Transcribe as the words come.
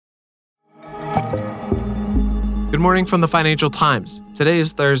Good morning from the Financial Times. Today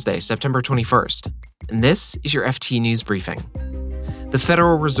is Thursday, September 21st, and this is your FT News Briefing. The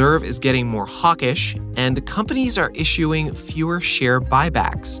Federal Reserve is getting more hawkish, and companies are issuing fewer share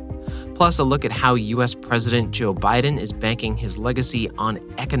buybacks. Plus, a look at how U.S. President Joe Biden is banking his legacy on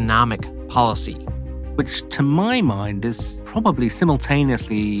economic policy. Which, to my mind, is probably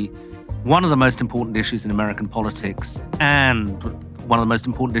simultaneously one of the most important issues in American politics and one of the most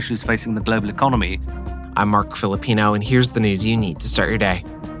important issues facing the global economy. I'm Mark Filipino, and here's the news you need to start your day.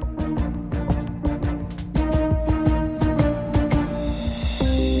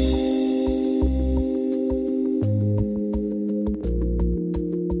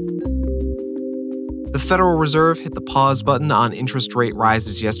 The Federal Reserve hit the pause button on interest rate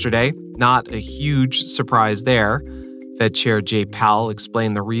rises yesterday. Not a huge surprise there. Fed Chair Jay Powell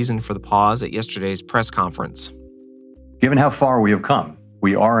explained the reason for the pause at yesterday's press conference. Given how far we have come,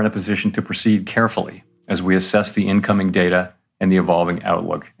 we are in a position to proceed carefully as we assess the incoming data and the evolving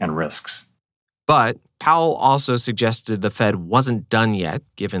outlook and risks. But Powell also suggested the Fed wasn't done yet,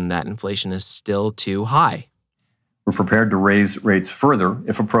 given that inflation is still too high. We're prepared to raise rates further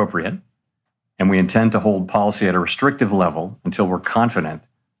if appropriate, and we intend to hold policy at a restrictive level until we're confident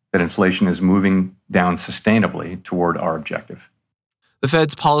that inflation is moving down sustainably toward our objective. The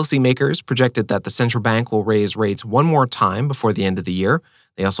Fed's policymakers projected that the central bank will raise rates one more time before the end of the year.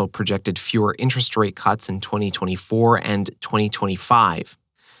 They also projected fewer interest rate cuts in 2024 and 2025.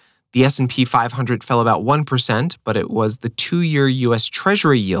 The S&P 500 fell about 1%, but it was the two-year U.S.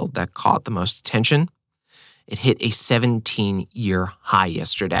 Treasury yield that caught the most attention. It hit a 17-year high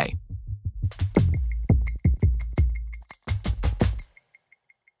yesterday.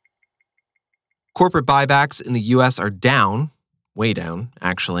 Corporate buybacks in the U.S. are down, way down,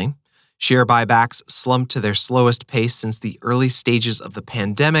 actually. Share buybacks slumped to their slowest pace since the early stages of the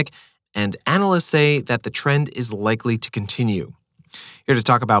pandemic, and analysts say that the trend is likely to continue. Here to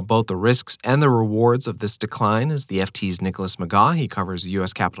talk about both the risks and the rewards of this decline is the FT's Nicholas McGaugh. He covers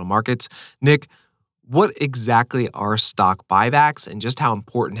U.S. capital markets. Nick, what exactly are stock buybacks, and just how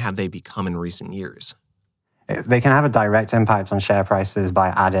important have they become in recent years? They can have a direct impact on share prices by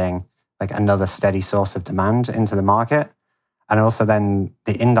adding another steady source of demand into the market, and also then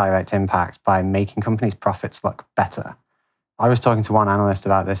the indirect impact by making companies' profits look better. I was talking to one analyst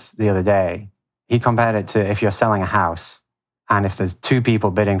about this the other day. He compared it to if you're selling a house, and if there's two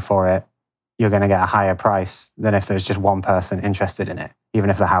people bidding for it, you're going to get a higher price than if there's just one person interested in it, even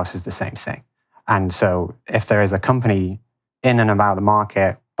if the house is the same thing. And so if there is a company in and about the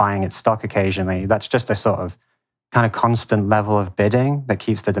market buying its stock occasionally, that's just a sort of kind of constant level of bidding that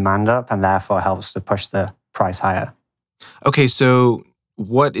keeps the demand up and therefore helps to push the price higher. Okay, so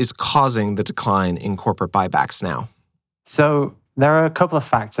what is causing the decline in corporate buybacks now? So there are a couple of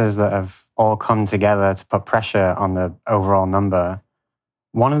factors that have all come together to put pressure on the overall number.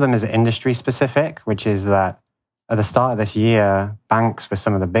 One of them is industry specific, which is that at the start of this year, banks were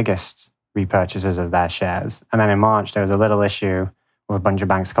some of the biggest repurchasers of their shares. And then in March, there was a little issue with a bunch of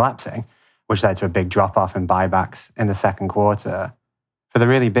banks collapsing, which led to a big drop-off in buybacks in the second quarter. For the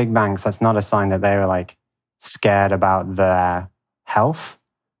really big banks, that's not a sign that they were scared about their health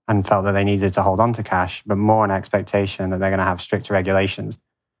and felt that they needed to hold on to cash, but more an expectation that they're going to have stricter regulations.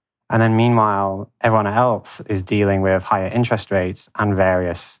 And then meanwhile, everyone else is dealing with higher interest rates and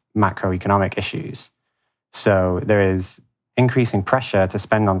various macroeconomic issues. So there is increasing pressure to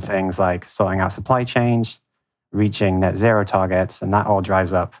spend on things like sorting out supply chains, reaching net zero targets, and that all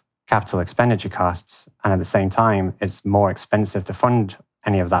drives up capital expenditure costs. And at the same time, it's more expensive to fund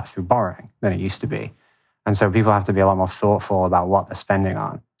any of that through borrowing than it used to be. And so people have to be a lot more thoughtful about what they're spending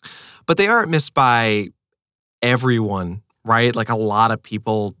on. But they aren't missed by everyone, right? A lot of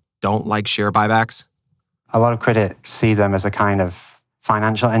people don't like share buybacks. A lot of critics see them as a kind of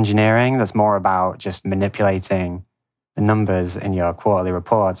financial engineering that's more about just manipulating the numbers in your quarterly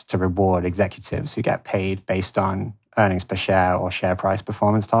reports to reward executives who get paid based on earnings per share or share price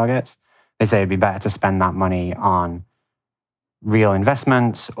performance targets. They say it'd be better to spend that money on real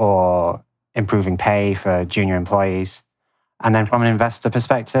investments or improving pay for junior employees. And then from an investor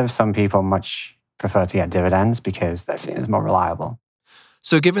perspective, some people much prefer to get dividends because they're seen as more reliable.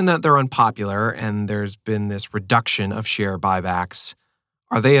 So given that they're unpopular and there's been this reduction of share buybacks,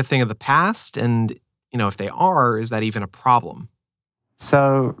 are they a thing of the past? And, if they are, is that even a problem?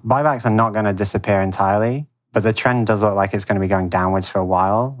 So buybacks are not going to disappear entirely, but the trend does look like it's going to be going downwards for a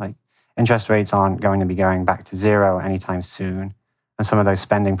while. Interest rates aren't going to be going back to zero anytime soon. And some of those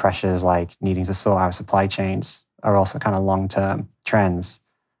spending pressures, like needing to sort out supply chains, are also kind of long-term trends.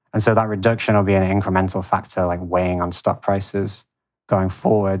 And so that reduction will be an incremental factor, weighing on stock prices going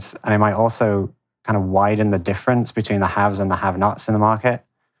forwards. And it might also kind of widen the difference between the haves and the have-nots in the market.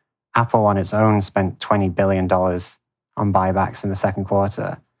 Apple on its own spent $20 billion on buybacks in the second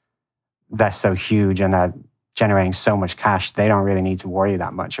quarter. They're so huge and they're generating so much cash, they don't really need to worry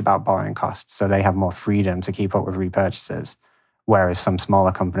that much about borrowing costs. So they have more freedom to keep up with repurchases, whereas some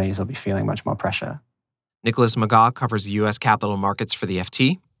smaller companies will be feeling much more pressure. Nicholas McGaugh covers U.S. capital markets for the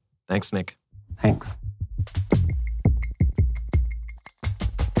FT. Thanks, Nick. Thanks.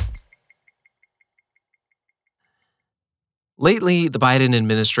 Lately, the Biden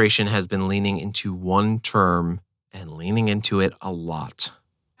administration has been leaning into one term and leaning into it a lot.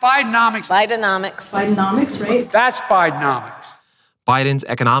 Bidenomics. Bidenomics. Bidenomics, right? That's Bidenomics. Biden's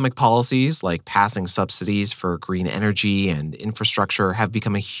economic policies, like passing subsidies for green energy and infrastructure, have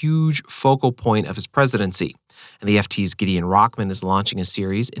become a huge focal point of his presidency. And the FT's Gideon Rachman is launching a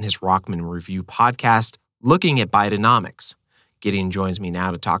series in his Rachman Review podcast looking at Bidenomics. Gideon joins me now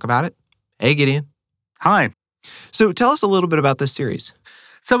to talk about it. Hey, Gideon. Hi. So tell us a little bit about this series.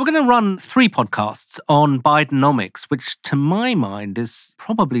 So we're going to run 3 podcasts on Bidenomics, which to my mind is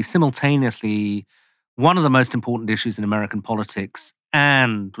probably simultaneously one of the most important issues in American politics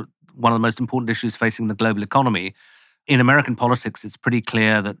and one of the most important issues facing the global economy. In American politics, it's pretty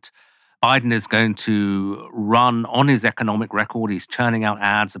clear that Biden is going to run on his economic record. He's churning out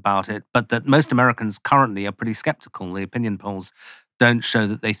ads about it, but that most Americans currently are pretty skeptical. The opinion polls don't show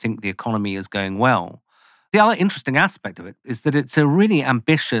that they think the economy is going well. The other interesting aspect of it is that it's a really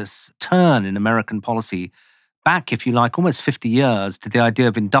ambitious turn in American policy back, if you like, almost 50 years to the idea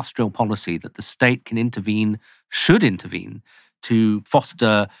of industrial policy, that the state can intervene, should intervene, to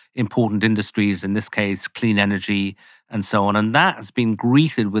foster important industries, in this case, clean energy and so on. And that has been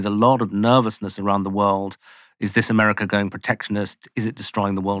greeted with a lot of nervousness around the world. Is this America going protectionist? Is it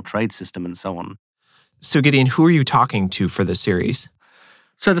destroying the world trade system and so on? So, Gideon, who are you talking to for this series?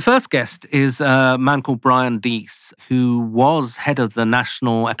 So the first guest is a man called Brian Deese, who was head of the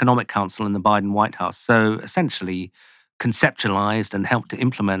National Economic Council in the Biden White House. So essentially conceptualized and helped to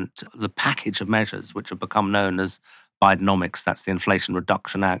implement the package of measures which have become known as Bidenomics. That's the Inflation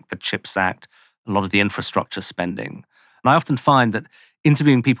Reduction Act, the CHIPS Act, a lot of the infrastructure spending. And I often find that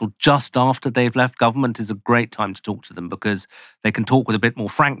interviewing people just after they've left government is a great time to talk to them because they can talk with a bit more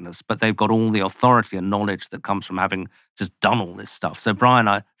frankness, but they've got all the authority and knowledge that comes from having just done all this stuff. So Brian,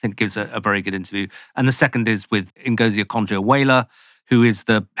 I think, gives a very good interview. And the second is with Ngozi Okonjo-Iweala, who is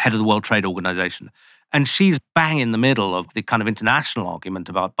the head of the World Trade Organization. And she's bang in the middle of the kind of international argument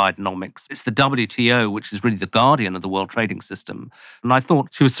about Bidenomics. It's the WTO, which is really the guardian of the world trading system. And I thought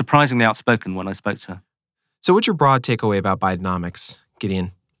she was surprisingly outspoken when I spoke to her. So what's your broad takeaway about Bidenomics,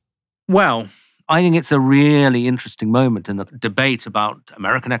 Gideon? Well, I think it's a really interesting moment in the debate about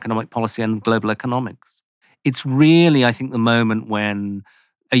American economic policy and global economics. It's really, I think, the moment when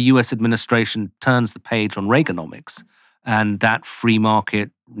a U.S. administration turns the page on Reaganomics and that free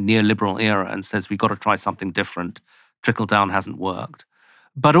market neoliberal era and says, we've got to try something different. Trickle down hasn't worked.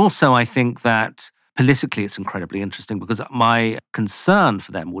 But also, I think that politically it's incredibly interesting because my concern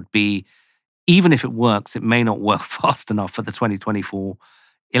for them would be, even if it works, it may not work fast enough for the 2024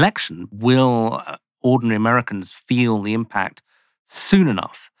 election. Will ordinary Americans feel the impact soon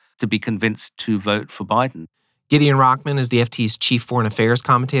enough to be convinced to vote for Biden? Gideon Rachman is the FT's chief foreign affairs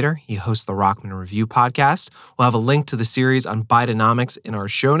commentator. He hosts the Rachman Review podcast. We'll have a link to the series on Bidenomics in our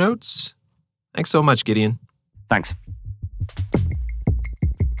show notes. Thanks so much, Gideon. Thanks.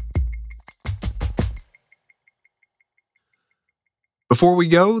 Before we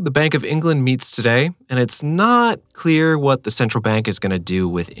go, the Bank of England meets today, and it's not clear what the central bank is going to do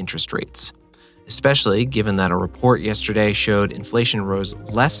with interest rates, especially given that a report yesterday showed inflation rose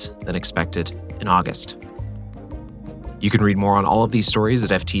less than expected in August. You can read more on all of these stories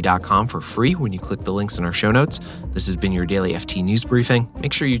at FT.com for free when you click the links in our show notes. This has been your daily FT News Briefing.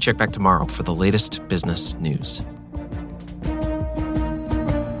 Make sure you check back tomorrow for the latest business news.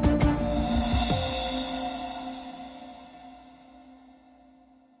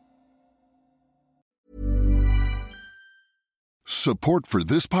 Support for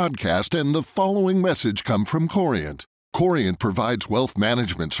this podcast and the following message come from Corient. Corient provides wealth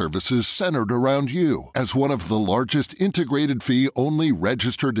management services centered around you. As one of the largest integrated fee-only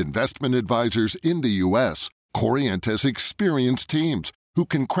registered investment advisors in the U.S., Corient has experienced teams who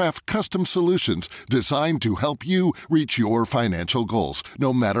can craft custom solutions designed to help you reach your financial goals,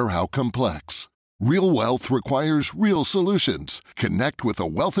 no matter how complex. Real wealth requires real solutions. Connect with a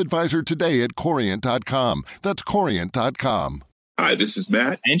wealth advisor today at Corient.com. That's Corient.com. Hi, this is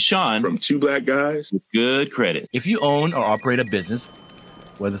Matt and Sean from Two Black Guys with Good Credit. If you own or operate a business,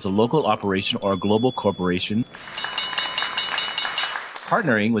 whether it's a local operation or a global corporation,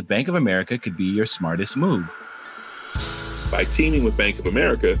 partnering with Bank of America could be your smartest move. By teaming with Bank of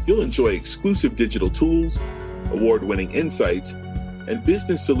America, you'll enjoy exclusive digital tools, award-winning insights, and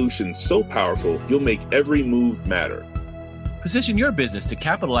business solutions so powerful you'll make every move matter. Position your business to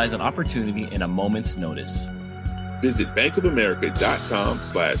capitalize on opportunity in a moment's notice. Visit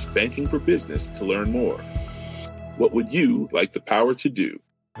bankofamerica.com/banking for business to learn more. What would you like the power to do?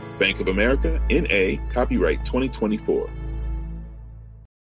 Bank of America, N.A., copyright 2024.